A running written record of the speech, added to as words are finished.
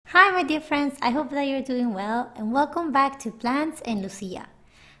Hi my dear friends, I hope that you're doing well and welcome back to Plants and Lucia.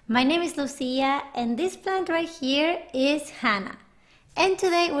 My name is Lucia and this plant right here is Hannah. And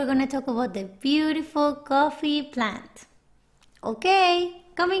today we're going to talk about the beautiful coffee plant. Okay,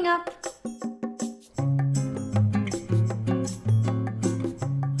 coming up.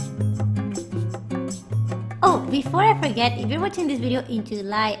 Oh, before I forget, if you're watching this video in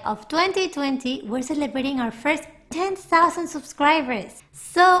July of 2020, we're celebrating our first 10,000 subscribers.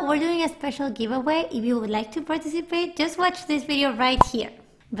 So we're doing a special giveaway. If you would like to participate, just watch this video right here.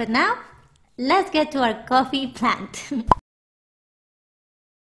 But now, let's get to our coffee plant.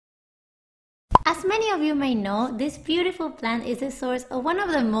 As many of you may know, this beautiful plant is the source of one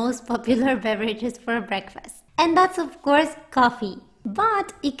of the most popular beverages for breakfast. And that's of course coffee.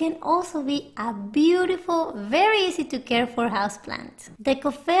 But it can also be a beautiful, very easy to care for houseplant. The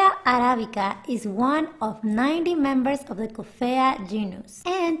Coffea Arabica is one of 90 members of the Coffea genus,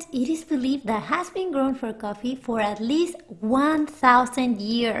 and it is believed that has been grown for coffee for at least 1,000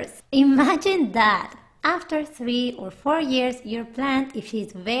 years. Imagine that! After 3 or 4 years, your plant, if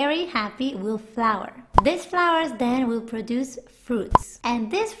she's very happy, will flower. These flowers then will produce fruits,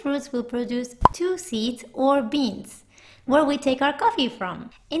 and these fruits will produce 2 seeds or beans, where we take our coffee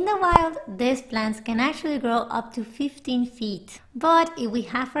from. In the wild, these plants can actually grow up to 15 feet, but if we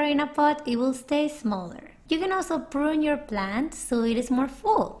have her in a pot, it will stay smaller. You can also prune your plant so it is more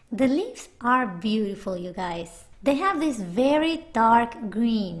full. The leaves are beautiful, you guys. They have this very dark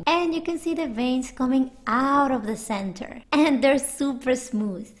green, and you can see the veins coming out of the center, and they're super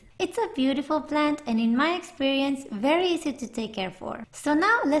smooth. It's a beautiful plant and in my experience, very easy to take care for. So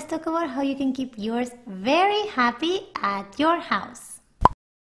now let's talk about how you can keep yours very happy at your house.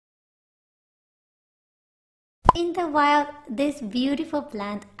 In the wild, this beautiful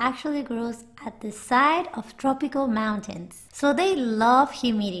plant actually grows at the side of tropical mountains, so they love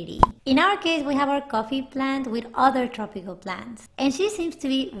humidity. In our case, we have our coffee plant with other tropical plants, and she seems to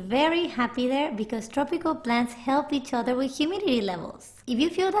be very happy there because tropical plants help each other with humidity levels. If you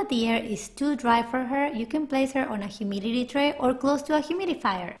feel that the air is too dry for her, you can place her on a humidity tray or close to a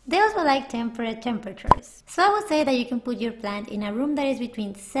humidifier. They also like temperate temperatures. So I would say that you can put your plant in a room that is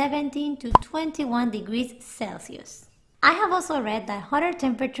between 17 to 21 degrees Celsius. I have also read that hotter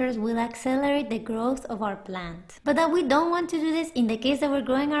temperatures will accelerate the growth of our plant, but that we don't want to do this in the case that we're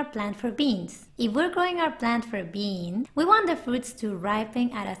growing our plant for beans. If we're growing our plant for beans, we want the fruits to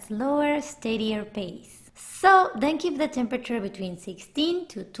ripen at a slower, steadier pace. So then keep the temperature between 16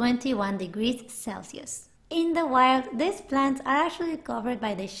 to 21 degrees Celsius. In the wild, these plants are actually covered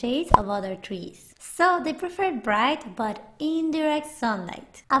by the shades of other trees. So they prefer bright but indirect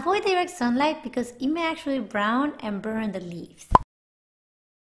sunlight. Avoid direct sunlight because it may actually brown and burn the leaves.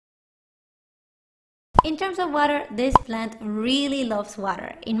 In terms of water, this plant really loves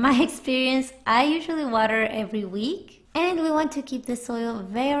water. In my experience, I usually water every week. And we want to keep the soil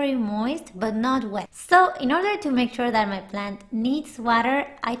very moist but not wet. So in order to make sure that my plant needs water,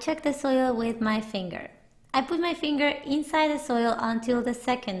 I check the soil with my finger. I put my finger inside the soil until the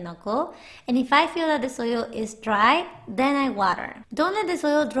second knuckle, and if I feel that the soil is dry, then I water. Don't let the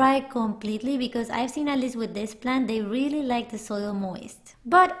soil dry completely because I've seen, at least with this plant, they really like the soil moist.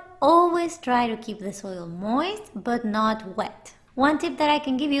 But always try to keep the soil moist but not wet. One tip that I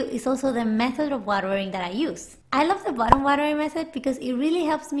can give you is also the method of watering that I use. I love the bottom watering method because it really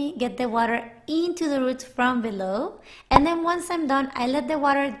helps me get the water into the roots from below, and then once I'm done, I let the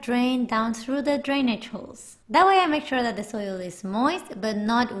water drain down through the drainage holes. That way I make sure that the soil is moist but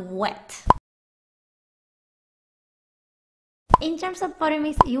not wet. In terms of potting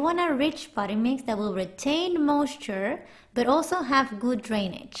mix, you want a rich potting mix that will retain moisture but also have good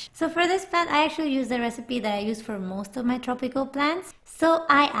drainage. So for this plant, I actually use the recipe that I use for most of my tropical plants. So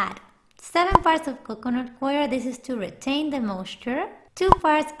I add 7 parts of coconut coir, this is to retain the moisture, 2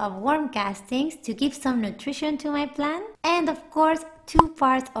 parts of worm castings to give some nutrition to my plant, and of course 2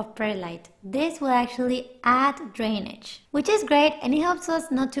 parts of perlite. This will actually add drainage, which is great and it helps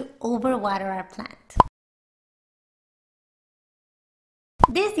us not to overwater our plant.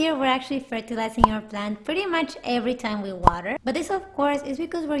 This year we're actually fertilizing our plant pretty much every time we water, but this of course is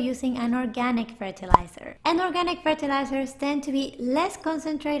because we're using an organic fertilizer. And organic fertilizers tend to be less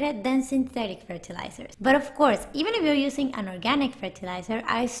concentrated than synthetic fertilizers. But of course, even if you're using an organic fertilizer,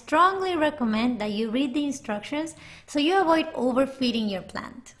 I strongly recommend that you read the instructions so you avoid overfeeding your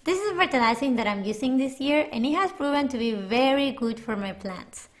plant. This is fertilizing that I'm using this year and it has proven to be very good for my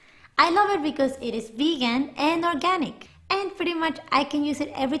plants. I love it because it is vegan and organic. And pretty much I can use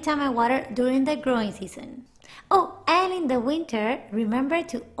it every time I water during the growing season. Oh, and in the winter, remember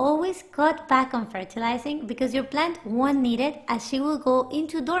to always cut back on fertilizing because your plant won't need it as she will go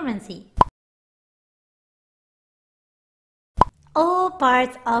into dormancy. All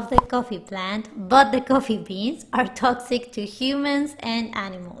parts of the coffee plant, but the coffee beans, are toxic to humans and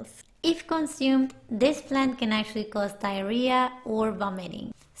animals. If consumed, this plant can actually cause diarrhea or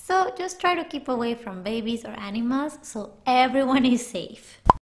vomiting. So just try to keep away from babies or animals so everyone is safe.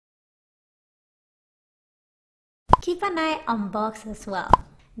 Keep an eye on bugs as well.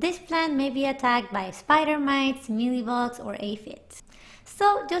 This plant may be attacked by spider mites, mealybugs, or aphids.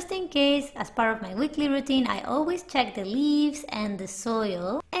 So just in case, as part of my weekly routine, I always check the leaves and the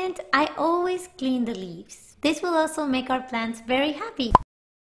soil, and I always clean the leaves. This will also make our plants very happy.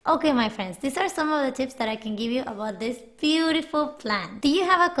 Okay, my friends, these are some of the tips that I can give you about this beautiful plant. Do you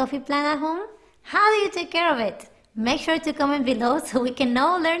have a coffee plant at home? How do you take care of it? Make sure to comment below so we can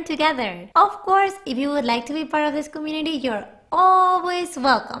all learn together. Of course, if you would like to be part of this community, you're always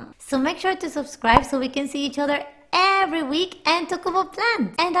welcome. So make sure to subscribe so we can see each other every week and talk about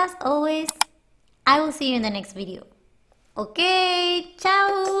plants. And as always, I will see you in the next video. Okay,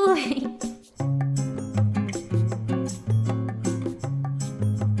 ciao!